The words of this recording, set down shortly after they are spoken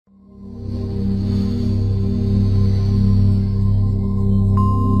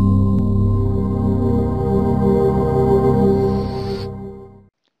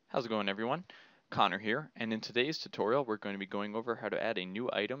here, and in today's tutorial we're going to be going over how to add a new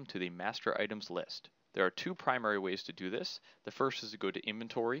item to the master items list. There are two primary ways to do this. The first is to go to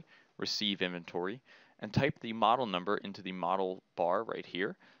Inventory, Receive Inventory, and type the model number into the model bar right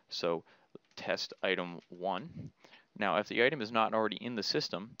here. So test item 1. Now if the item is not already in the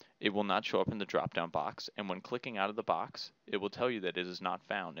system, it will not show up in the drop-down box, and when clicking out of the box, it will tell you that it is not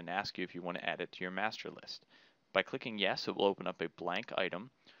found and ask you if you want to add it to your master list. By clicking yes, it will open up a blank item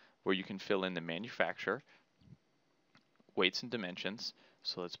where you can fill in the manufacturer, weights and dimensions.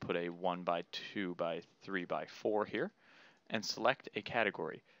 So let's put a 1 by 2 by 3 by 4 here, and select a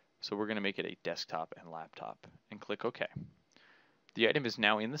category. So we're going to make it a desktop and laptop, and click OK. The item is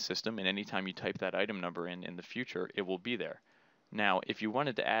now in the system, and anytime you type that item number in the future, it will be there. Now, if you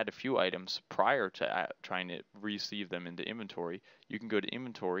wanted to add a few items prior to trying to receive them into inventory, you can go to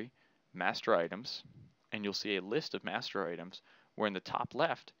Inventory, Master Items, and you'll see a list of master items where in the top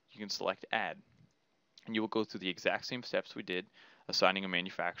left you can select Add. And you will go through the exact same steps we did, assigning a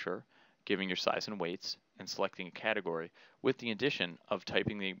manufacturer, giving your size and weights, and selecting a category, with the addition of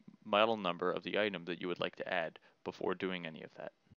typing the model number of the item that you would like to add before doing any of that.